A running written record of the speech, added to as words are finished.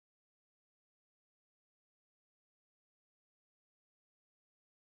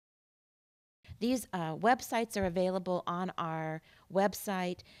These websites are available on our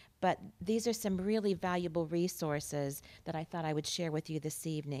website, but these are some really valuable resources that I thought I would share with you this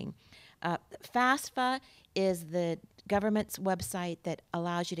evening. FAFSA is the government's website that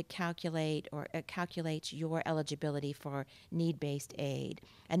allows you to calculate or calculates your eligibility for need-based aid.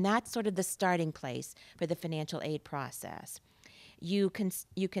 And that's sort of the starting place for the financial aid process. You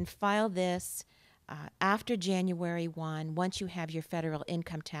can file this after January 1, once you have your federal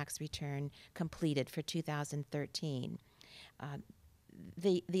income tax return completed for 2013. Uh,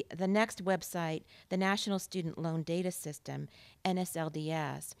 the next website, the National Student Loan Data System,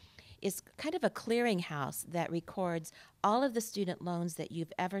 NSLDS, is kind of a clearinghouse that records all of the student loans that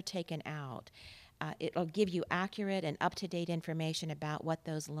you've ever taken out. It'll give you accurate and up-to-date information about what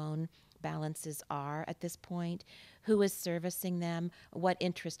those loan balances are at this point, who is servicing them, what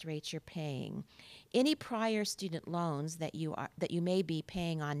interest rates you're paying. Any prior student loans that you may be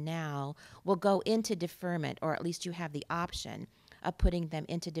paying on now will go into deferment, or at least you have the option of putting them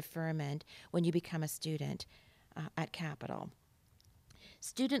into deferment when you become a student at Capital.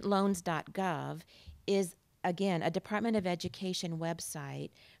 Studentloans.gov is, again, a Department of Education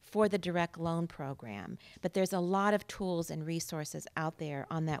website for the direct loan program. But there's a lot of tools and resources out there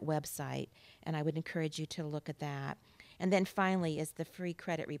on that website, and I would encourage you to look at that. And then finally is the Free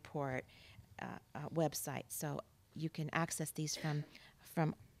Credit Report website. So you can access these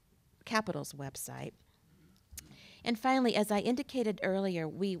from Capital's website. And finally, as I indicated earlier,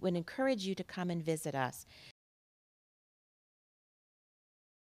 we would encourage you to come and visit us.